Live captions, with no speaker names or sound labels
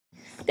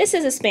This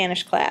is a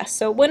Spanish class,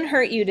 so it wouldn't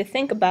hurt you to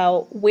think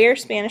about where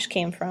Spanish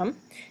came from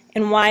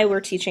and why we're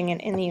teaching it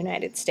in the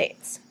United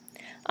States.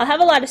 I'll have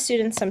a lot of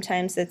students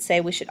sometimes that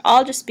say we should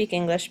all just speak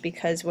English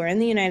because we're in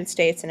the United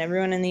States and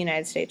everyone in the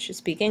United States should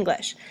speak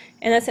English.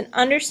 And that's an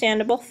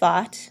understandable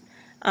thought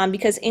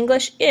because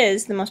English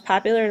is the most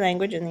popular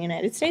language in the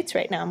United States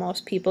right now.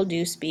 Most people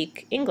do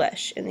speak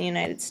English in the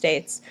United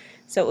States,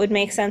 so it would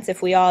make sense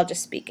if we all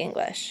just speak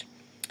English.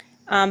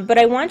 But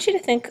I want you to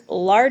think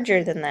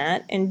larger than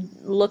that and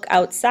look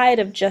outside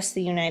of just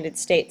the United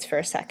States for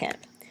a second.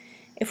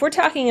 If we're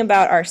talking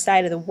about our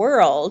side of the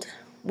world,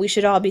 we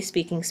should all be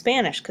speaking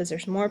Spanish because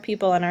there's more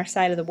people on our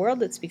side of the world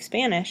that speak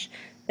Spanish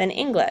than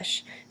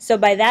English. So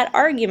by that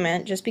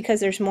argument, just because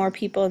there's more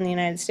people in the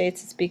United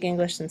States that speak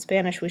English than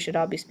Spanish, we should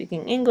all be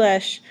speaking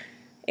English.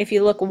 If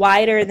you look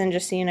wider than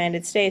just the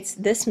United States,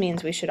 this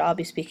means we should all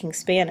be speaking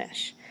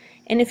Spanish.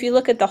 And if you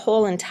look at the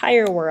whole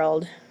entire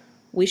world,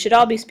 we should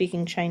all be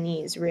speaking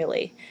Chinese,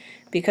 really,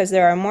 because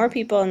there are more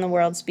people in the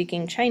world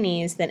speaking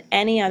Chinese than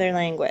any other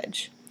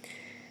language.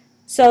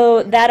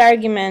 So that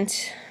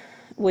argument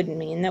would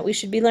mean that we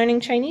should be learning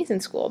Chinese in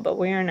school, but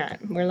we are not.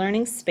 We're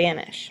learning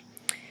Spanish.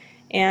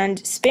 And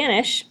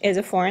Spanish is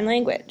a foreign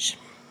language.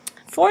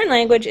 Foreign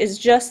language is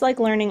just like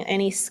learning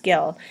any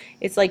skill.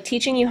 It's like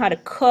teaching you how to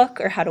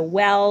cook or how to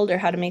weld or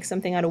how to make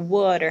something out of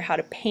wood or how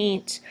to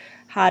paint,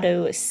 how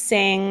to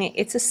sing.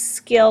 It's a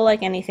skill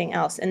like anything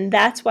else, and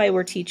that's why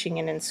we're teaching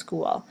it in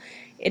school.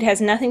 It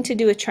has nothing to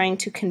do with trying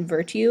to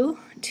convert you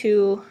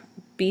to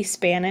be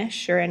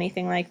Spanish or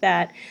anything like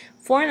that.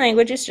 Foreign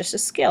language is just a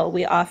skill.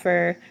 We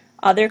offer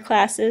other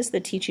classes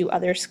that teach you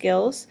other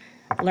skills.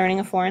 Learning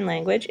a foreign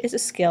language is a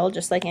skill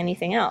just like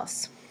anything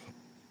else.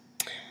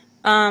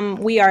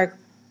 We are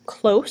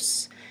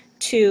close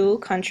to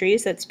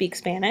countries that speak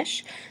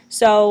Spanish,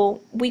 so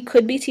we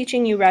could be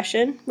teaching you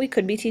Russian, we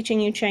could be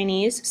teaching you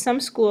Chinese. Some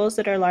schools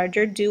that are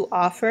larger do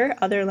offer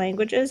other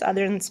languages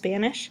other than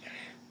Spanish.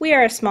 We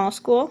are a small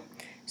school,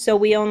 so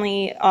we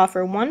only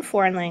offer one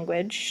foreign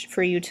language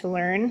for you to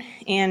learn,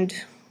 and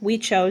we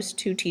chose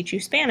to teach you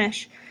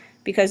Spanish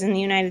because in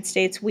the United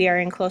States we are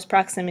in close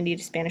proximity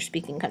to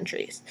Spanish-speaking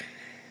countries.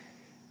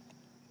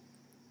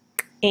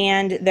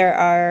 And there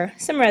are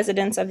some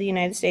residents of the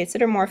United States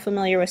that are more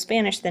familiar with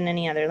Spanish than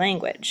any other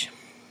language.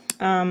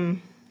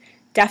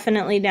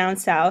 Definitely down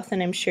south,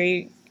 and I'm sure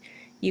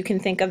you can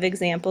think of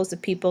examples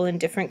of people in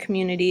different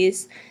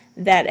communities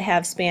that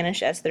have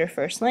Spanish as their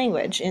first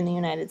language in the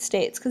United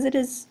States,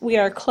 because we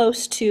are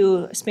close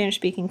to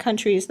Spanish-speaking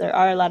countries. There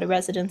are a lot of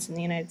residents in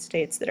the United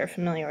States that are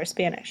familiar with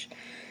Spanish.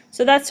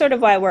 So that's sort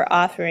of why we're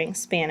offering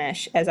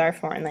Spanish as our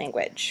foreign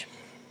language.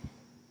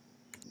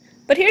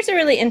 But here's a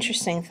really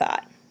interesting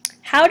thought.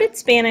 How did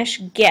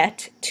Spanish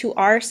get to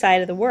our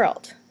side of the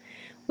world?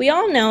 We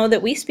all know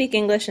that we speak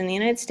English in the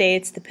United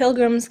States, the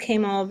Pilgrims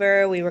came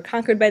over, we were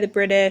conquered by the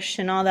British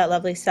and all that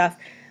lovely stuff.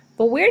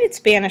 But where did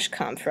Spanish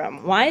come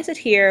from? Why is it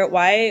here?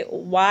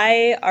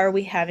 Why are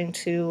we having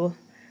to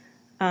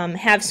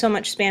have so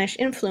much Spanish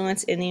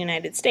influence in the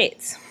United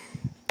States?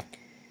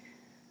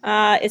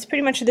 It's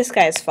pretty much this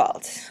guy's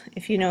fault,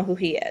 if you know who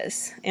he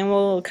is. And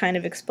we'll kind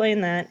of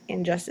explain that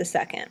in just a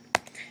second.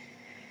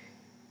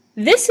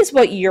 This is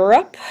what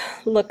Europe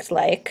looked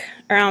like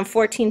around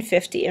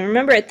 1450. And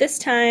remember, at this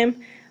time,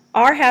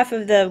 our half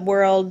of the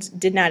world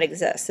did not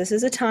exist. This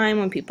is a time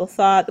when people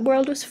thought the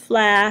world was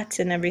flat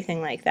and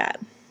everything like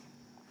that.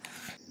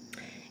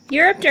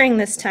 Europe during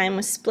this time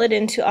was split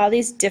into all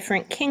these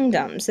different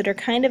kingdoms that are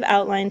kind of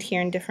outlined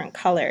here in different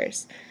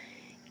colors.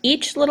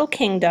 Each little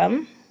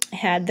kingdom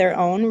had their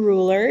own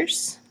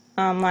rulers.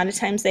 A lot of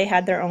times they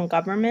had their own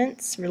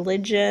governments,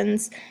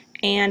 religions,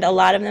 and a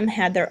lot of them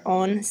had their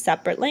own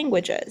separate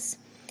languages.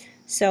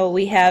 So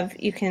we have,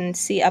 you can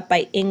see up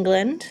by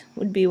England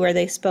would be where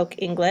they spoke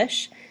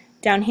English.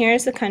 Down here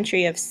is the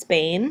country of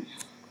Spain.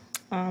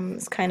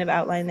 It's kind of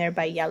outlined there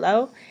by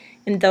yellow.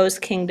 And those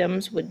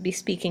kingdoms would be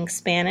speaking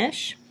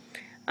Spanish.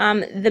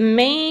 The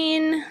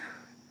main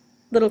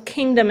little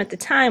kingdom at the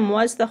time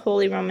was the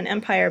Holy Roman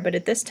Empire, but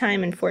at this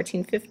time in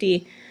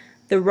 1450,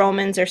 the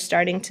Romans are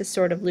starting to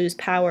sort of lose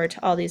power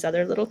to all these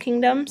other little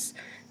kingdoms.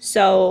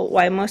 So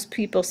while most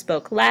people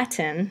spoke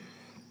Latin,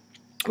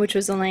 which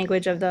was the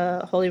language of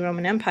the Holy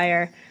Roman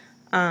Empire,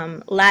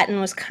 Latin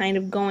was kind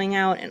of going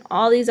out and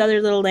all these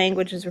other little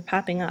languages were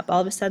popping up.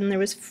 All of a sudden there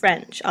was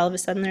French, all of a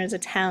sudden there's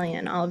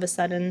Italian, all of a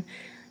sudden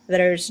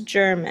there's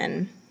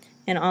German,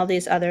 and all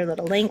these other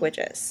little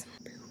languages.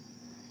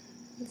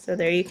 So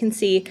there you can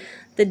see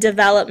the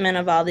development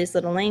of all these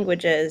little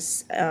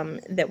languages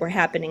that were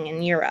happening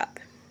in Europe.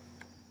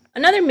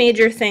 Another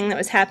major thing that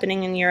was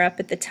happening in Europe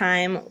at the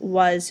time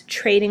was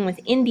trading with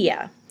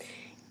India.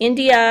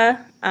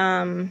 India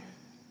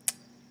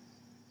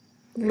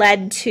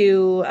led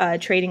to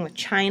trading with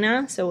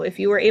China. So if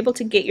you were able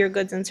to get your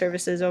goods and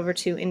services over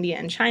to India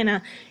and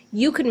China,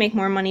 you could make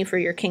more money for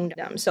your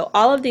kingdom. So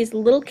all of these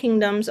little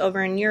kingdoms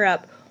over in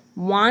Europe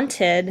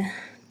wanted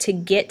to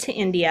get to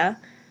India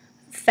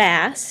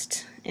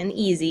fast and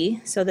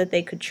easy so that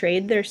they could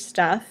trade their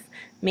stuff,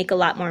 make a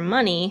lot more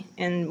money,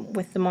 and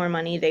with the more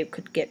money they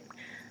could get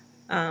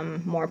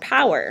more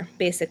power,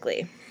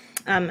 basically.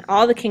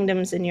 All the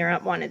kingdoms in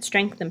Europe wanted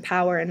strength and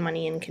power and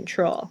money and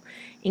control,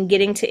 and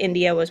getting to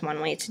India was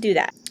one way to do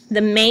that.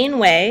 The main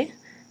way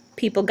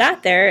people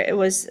got there, it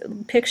was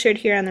pictured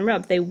here on the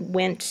rope. They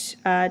went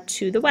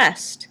to the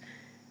west.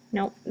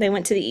 Nope, they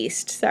went to the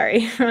east.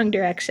 Sorry, wrong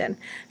direction.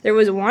 There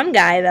was one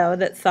guy, though,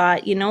 that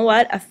thought, you know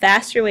what, a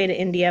faster way to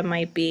India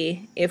might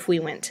be if we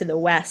went to the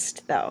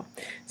west, though.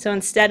 So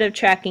instead of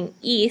tracking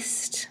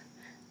east,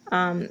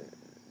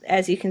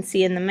 as you can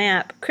see in the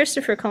map,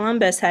 Christopher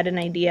Columbus had an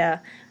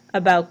idea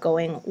about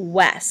going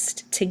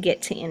west to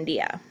get to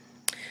India.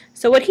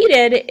 So what he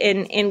did,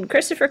 in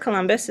Christopher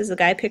Columbus is the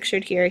guy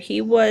pictured here.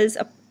 He was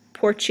a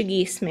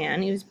Portuguese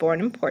man. He was born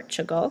in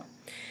Portugal.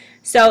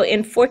 So in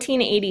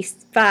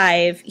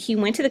 1485, he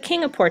went to the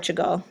King of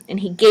Portugal, and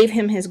he gave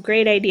him his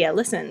great idea.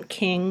 Listen,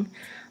 King,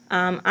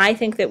 I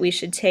think that we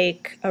should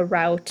take a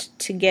route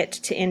to get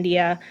to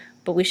India,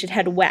 but we should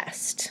head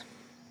west.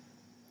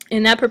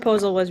 And that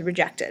proposal was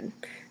rejected.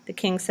 The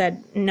king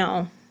said,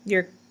 no,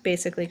 you're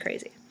basically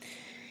crazy.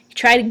 He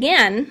tried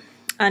again,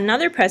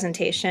 another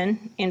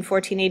presentation in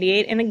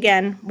 1488, and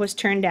again was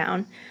turned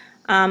down.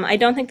 I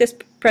don't think this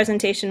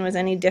presentation was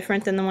any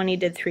different than the one he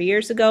did 3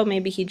 years ago.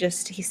 Maybe he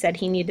said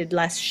he needed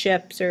less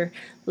ships or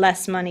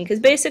less money, because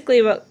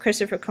basically what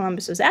Christopher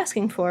Columbus was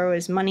asking for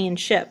was money and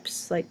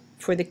ships, like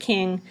for the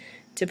king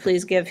to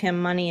please give him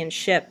money and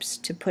ships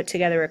to put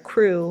together a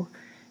crew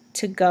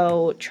to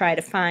go try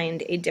to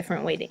find a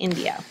different way to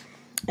India.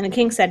 And the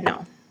king said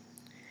no.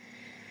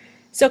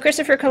 So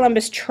Christopher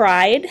Columbus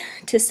tried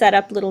to set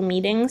up little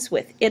meetings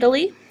with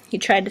Italy. He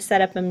tried to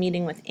set up a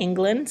meeting with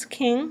England's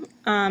king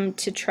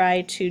to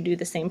try to do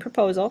the same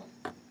proposal.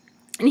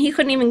 And he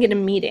couldn't even get a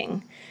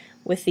meeting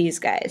with these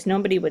guys.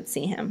 Nobody would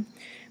see him.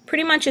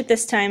 Pretty much at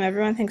this time,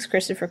 everyone thinks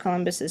Christopher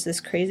Columbus is this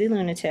crazy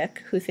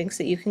lunatic who thinks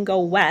that you can go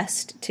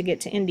west to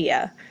get to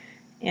India.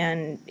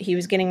 And he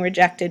was getting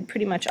rejected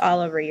pretty much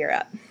all over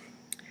Europe.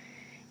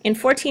 In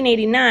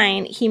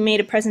 1489, he made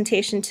a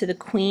presentation to the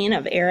Queen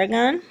of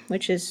Aragon,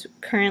 which is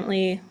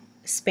currently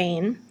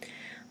Spain.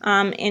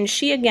 And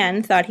she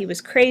again thought he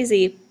was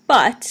crazy,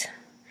 but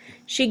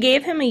she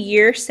gave him a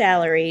year's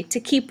salary to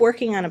keep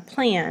working on a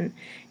plan,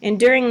 and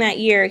during that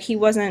year he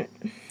wasn't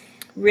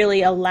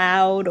really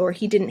allowed, or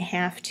he didn't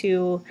have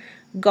to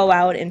go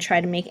out and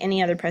try to make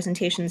any other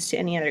presentations to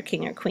any other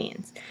king or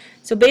queens.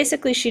 So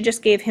basically she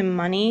just gave him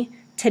money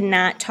to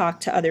not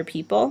talk to other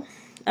people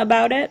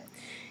about it.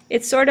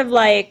 It's sort of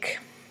like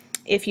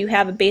if you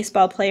have a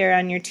baseball player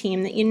on your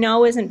team that you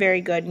know isn't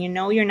very good, and you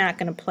know you're not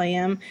going to play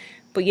him,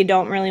 but you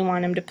don't really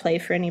want him to play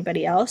for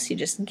anybody else. You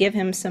just give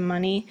him some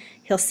money.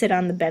 He'll sit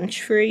on the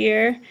bench for a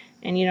year,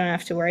 and you don't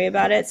have to worry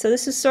about it. So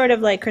this is sort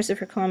of like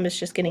Christopher Columbus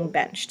just getting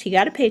benched. He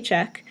got a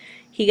paycheck.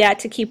 He got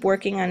to keep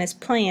working on his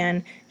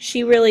plan.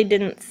 She really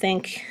didn't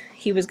think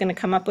he was going to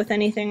come up with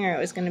anything or it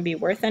was going to be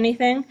worth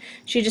anything.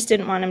 She just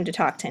didn't want him to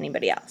talk to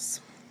anybody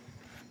else.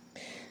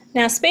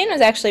 Now, Spain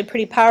was actually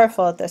pretty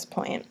powerful at this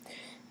point.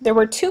 There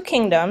were two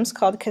kingdoms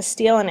called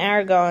Castile and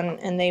Aragon,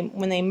 and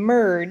when they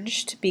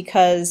merged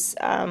because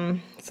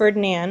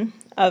Ferdinand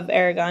of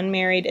Aragon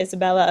married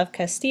Isabella of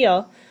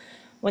Castile,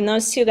 when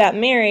those two got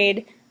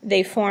married,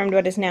 they formed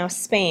what is now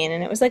Spain,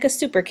 and it was like a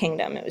super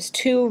kingdom. It was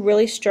two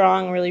really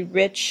strong, really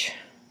rich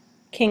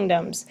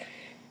kingdoms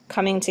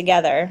coming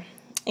together,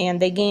 and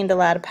they gained a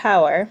lot of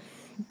power.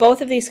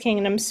 Both of these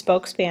kingdoms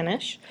spoke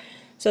Spanish,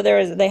 so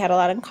they had a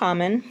lot in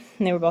common,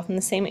 and they were both in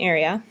the same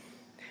area.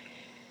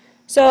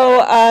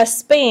 So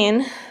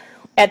Spain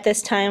at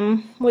this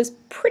time was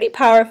pretty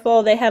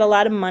powerful. They had a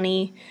lot of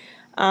money,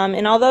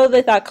 and although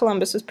they thought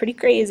Columbus was pretty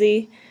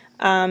crazy,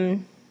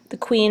 the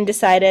queen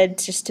decided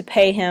just to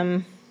pay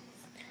him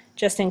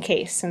just in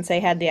case, since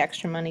they had the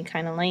extra money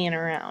kind of laying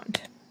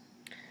around.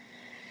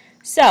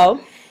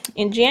 So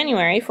in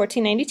January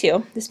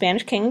 1492, the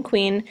Spanish king and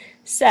queen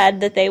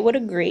said that they would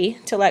agree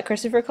to let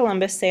Christopher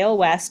Columbus sail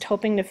west,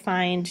 hoping to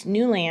find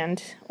new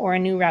land or a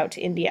new route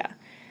to India.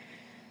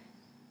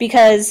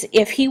 Because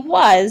if he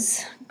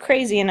was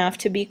crazy enough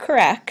to be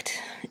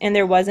correct, and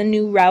there was a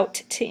new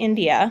route to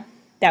India,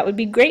 that would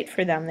be great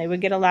for them. They would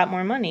get a lot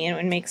more money, and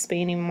it would make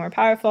Spain even more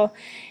powerful.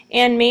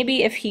 And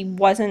maybe if he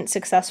wasn't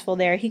successful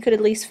there, he could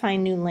at least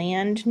find new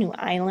land, new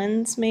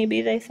islands,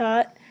 maybe they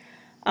thought,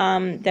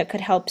 that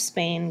could help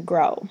Spain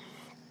grow.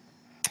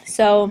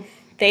 So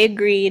they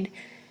agreed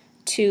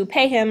to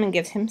pay him and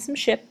give him some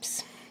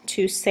ships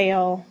to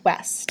sail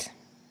west.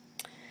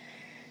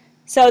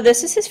 So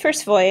this is his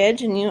first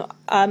voyage, and you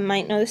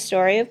might know the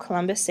story of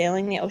Columbus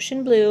sailing the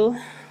ocean blue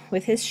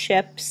with his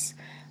ships.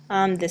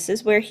 This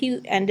is where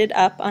he ended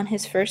up on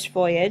his first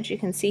voyage. You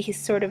can see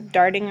he's sort of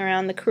darting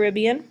around the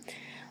Caribbean,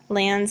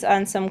 lands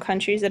on some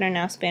countries that are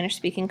now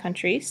Spanish-speaking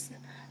countries,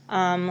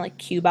 like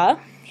Cuba.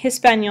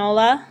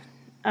 Hispaniola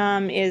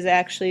is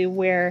actually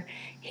where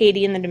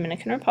Haiti and the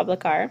Dominican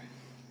Republic are,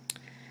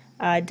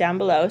 down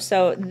below.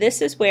 So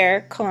this is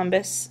where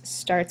Columbus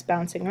starts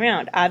bouncing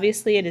around.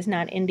 Obviously it is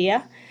not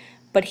India,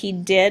 but he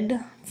did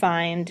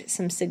find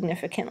some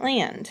significant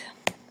land.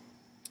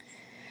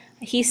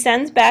 He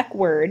sends back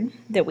word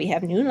that we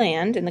have new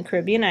land in the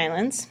Caribbean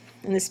islands,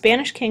 And the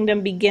Spanish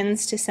kingdom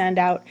begins to send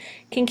out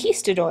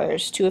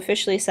conquistadors to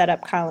officially set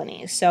up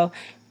colonies. So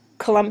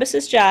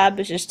Columbus's job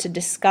is just to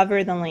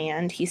discover the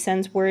land. He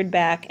sends word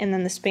back, and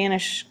then the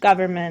Spanish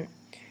government,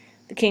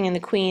 the king and the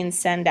queen,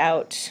 send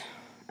out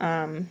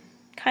kind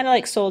of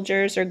like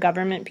soldiers or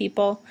government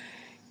people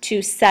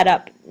to set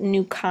up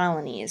new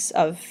colonies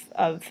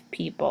of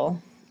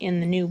people in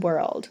the New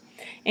World.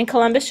 And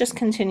Columbus just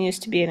continues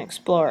to be an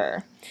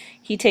explorer.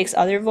 He takes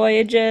other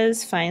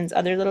voyages, finds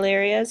other little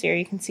areas. Here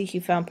you can see he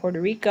found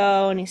Puerto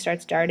Rico, and he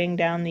starts darting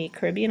down the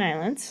Caribbean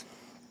islands.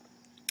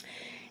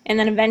 And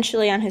then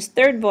eventually on his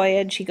third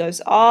voyage, he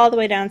goes all the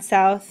way down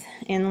south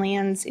and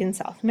lands in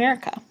South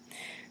America.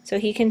 So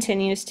he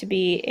continues to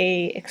be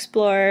an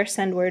explorer,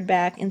 send word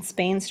back, and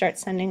Spain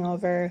starts sending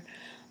over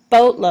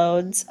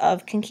boatloads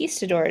of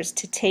conquistadors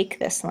to take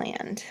this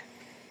land.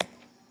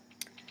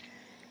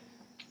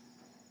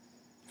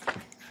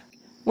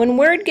 When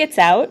word gets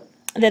out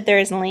that there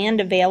is land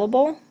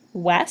available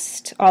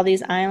west, all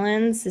these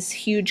islands, this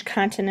huge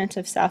continent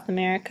of South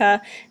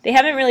America, they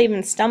haven't really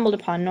even stumbled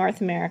upon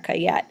North America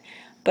yet.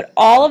 But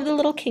all of the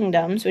little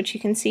kingdoms, which you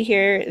can see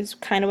here is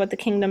kind of what the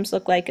kingdoms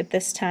look like at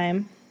this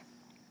time,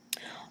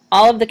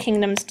 all of the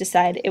kingdoms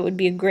decide it would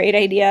be a great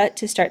idea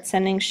to start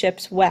sending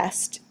ships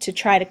west to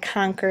try to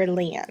conquer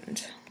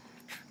land.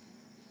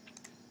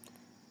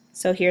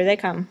 So here they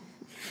come.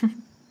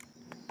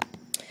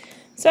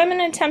 So I'm going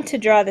to attempt to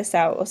draw this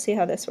out. We'll see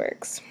how this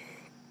works.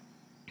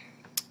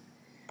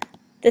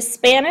 The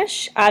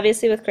Spanish,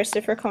 obviously with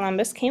Christopher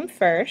Columbus, came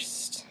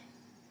first.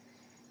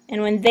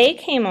 And when they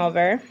came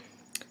over,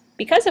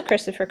 because of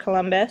Christopher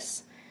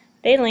Columbus,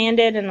 they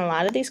landed in a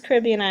lot of these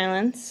Caribbean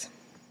islands.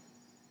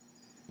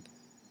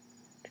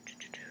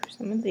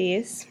 Some of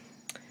these.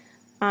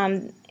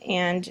 And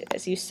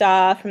as you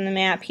saw from the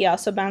map, he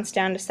also bounced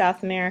down to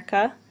South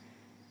America,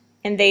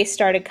 and they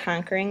started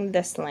conquering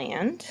this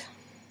land,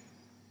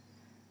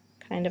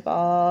 kind of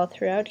all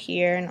throughout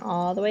here and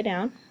all the way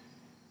down.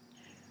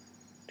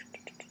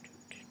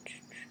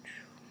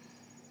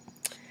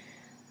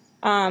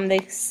 They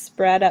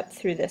spread up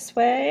through this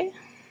way,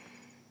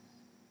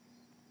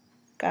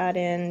 got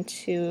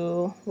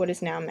into what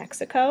is now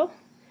Mexico,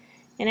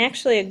 and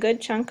actually a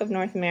good chunk of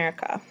North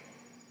America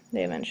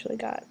they eventually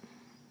got.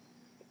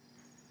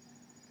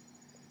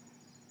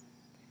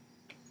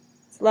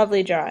 It's a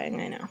lovely drawing,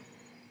 I know.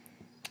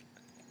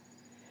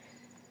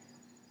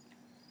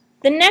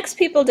 The next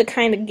people to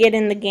kind of get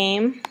in the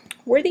game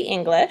were the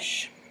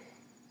English.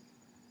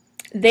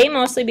 They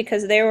mostly,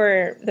 because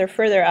they're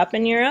further up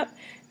in Europe,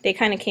 they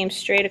kind of came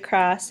straight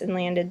across and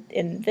landed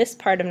in this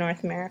part of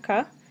North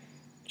America,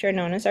 which are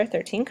known as our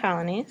 13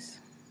 colonies.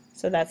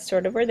 So that's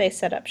sort of where they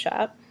set up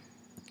shop.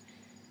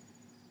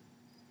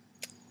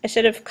 I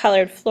should have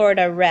colored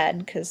Florida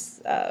red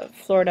because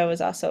Florida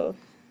was also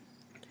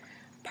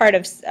part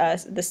of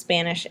the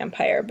Spanish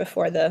Empire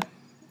before the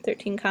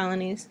 13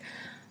 colonies.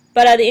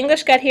 But the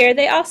English got here.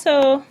 They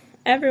also,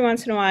 every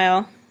once in a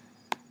while,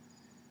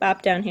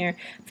 bop down here,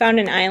 found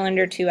an island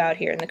or two out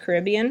here in the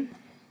Caribbean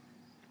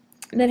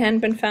that hadn't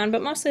been found,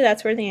 but mostly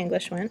that's where the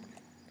English went.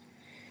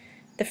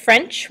 The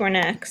French were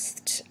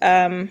next.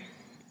 The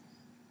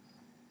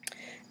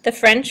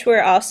French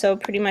were also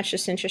pretty much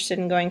just interested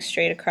in going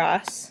straight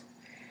across.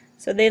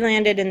 So they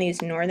landed in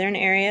these northern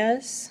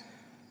areas,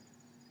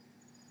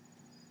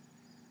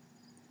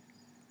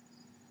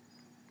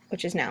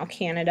 which is now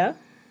Canada.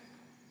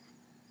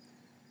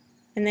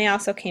 And they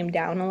also came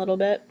down a little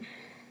bit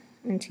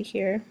into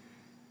here.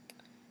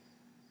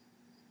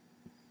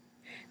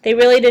 They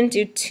really didn't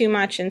do too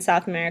much in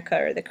South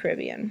America or the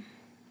Caribbean.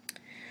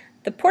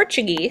 The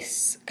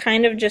Portuguese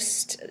kind of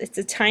just, it's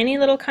a tiny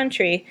little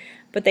country,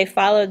 but they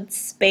followed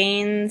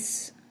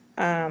Spain's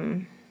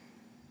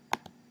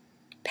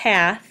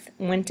path,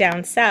 went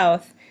down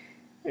south,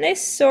 and they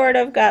sort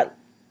of got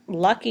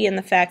lucky in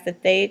the fact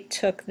that they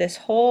took this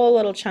whole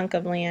little chunk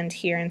of land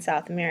here in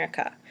South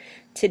America.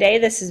 Today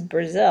this is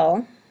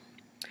Brazil,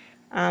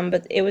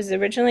 but it was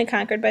originally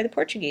conquered by the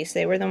Portuguese.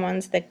 They were the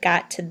ones that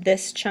got to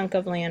this chunk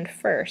of land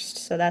first,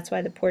 so that's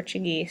why the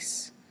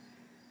Portuguese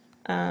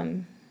got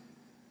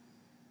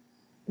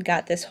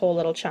this whole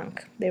little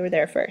chunk. They were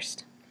there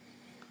first.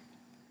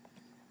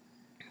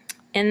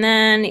 And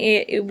then,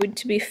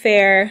 to be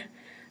fair,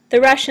 the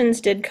Russians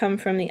did come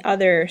from the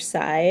other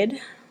side.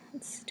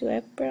 Do I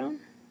have brown?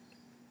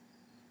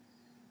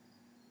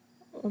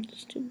 We'll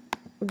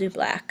do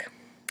black.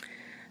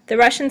 The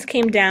Russians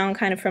came down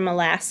kind of from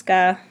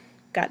Alaska,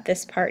 got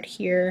this part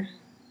here,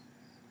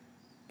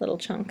 little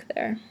chunk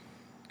there.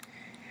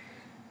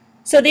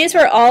 So these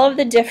were all of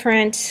the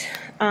different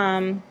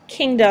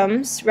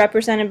kingdoms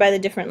represented by the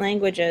different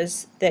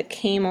languages that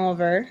came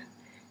over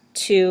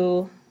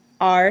to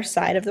our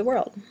side of the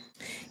world.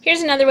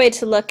 Here's another way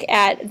to look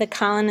at the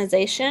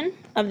colonization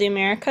of the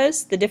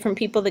Americas, the different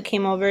people that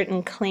came over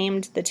and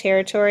claimed the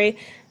territory.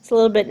 It's a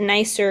little bit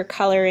nicer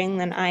coloring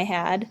than I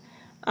had.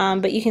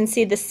 But you can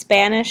see the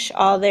Spanish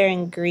all there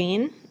in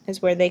green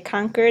is where they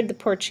conquered. The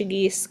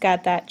Portuguese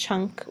got that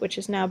chunk, which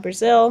is now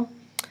Brazil.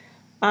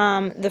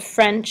 The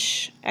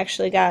French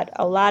actually got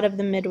a lot of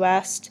the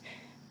Midwest.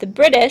 The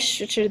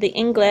British, which are the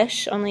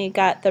English, only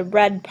got the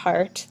red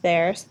part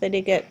there, so they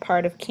did get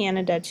part of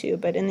Canada too,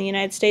 but in the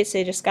United States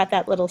they just got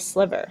that little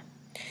sliver.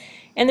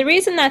 And the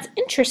reason that's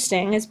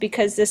interesting is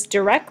because this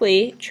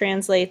directly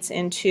translates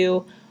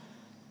into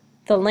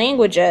the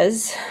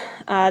languages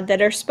that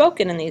are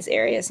spoken in these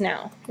areas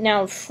now.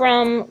 Now,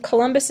 from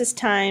Columbus's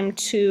time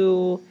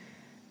to,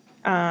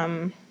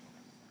 I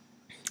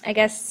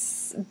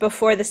guess,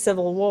 before the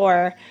Civil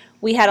War,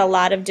 we had a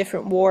lot of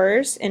different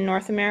wars in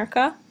North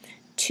America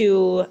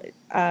to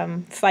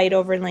fight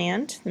over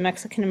land. The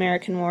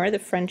Mexican-American War, the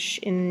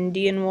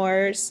French-Indian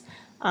Wars,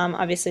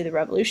 obviously the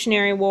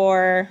Revolutionary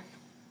War,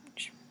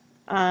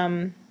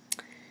 and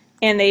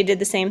they did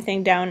the same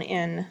thing down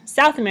in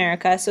South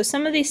America. So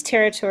some of these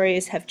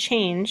territories have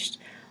changed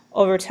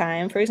over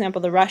time. For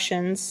example, the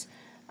Russians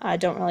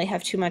don't really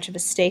have too much of a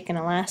stake in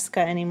Alaska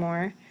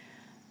anymore.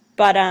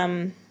 But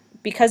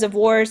because of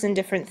wars and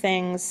different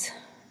things,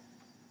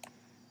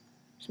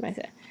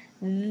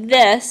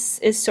 this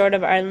is sort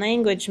of our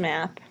language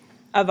map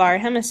of our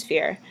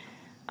hemisphere.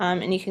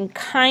 And you can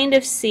kind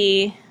of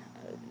see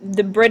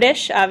the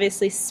British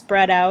obviously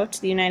spread out.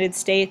 The United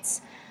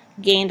States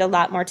gained a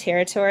lot more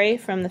territory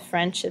from the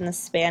French and the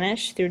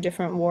Spanish through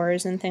different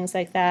wars and things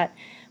like that.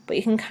 But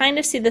you can kind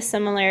of see the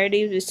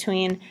similarity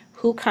between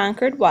who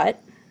conquered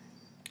what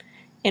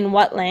and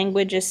what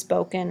language is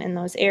spoken in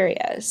those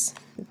areas.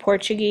 The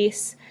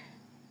Portuguese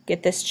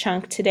get this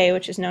chunk today,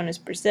 which is known as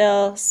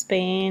Brazil.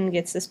 Spain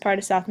gets this part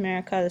of South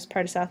America, this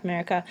part of South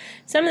America.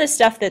 Some of the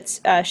stuff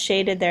that's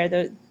shaded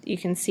there, you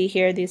can see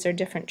here, these are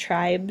different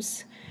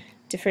tribes,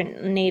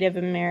 different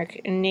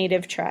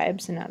native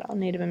tribes, and not all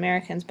Native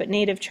Americans, but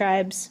native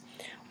tribes.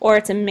 Or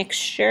it's a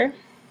mixture,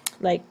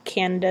 like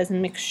Canada's a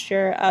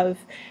mixture of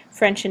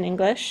French and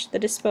English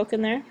that is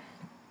spoken there.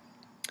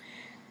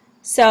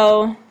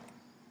 So,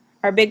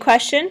 our big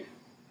question,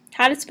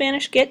 how did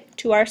Spanish get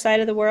to our side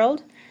of the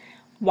world?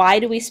 Why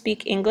do we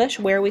speak English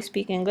where we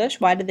speak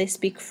English? Why do they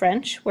speak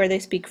French where they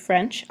speak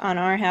French on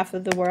our half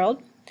of the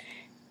world?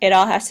 It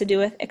all has to do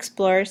with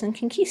explorers and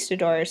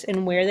conquistadors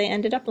and where they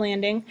ended up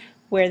landing,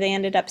 where they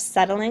ended up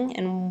settling,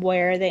 and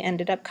where they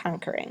ended up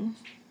conquering.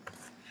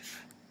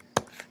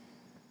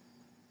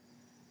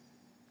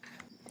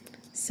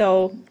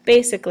 So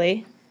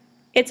basically,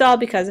 it's all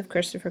because of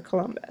Christopher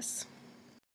Columbus.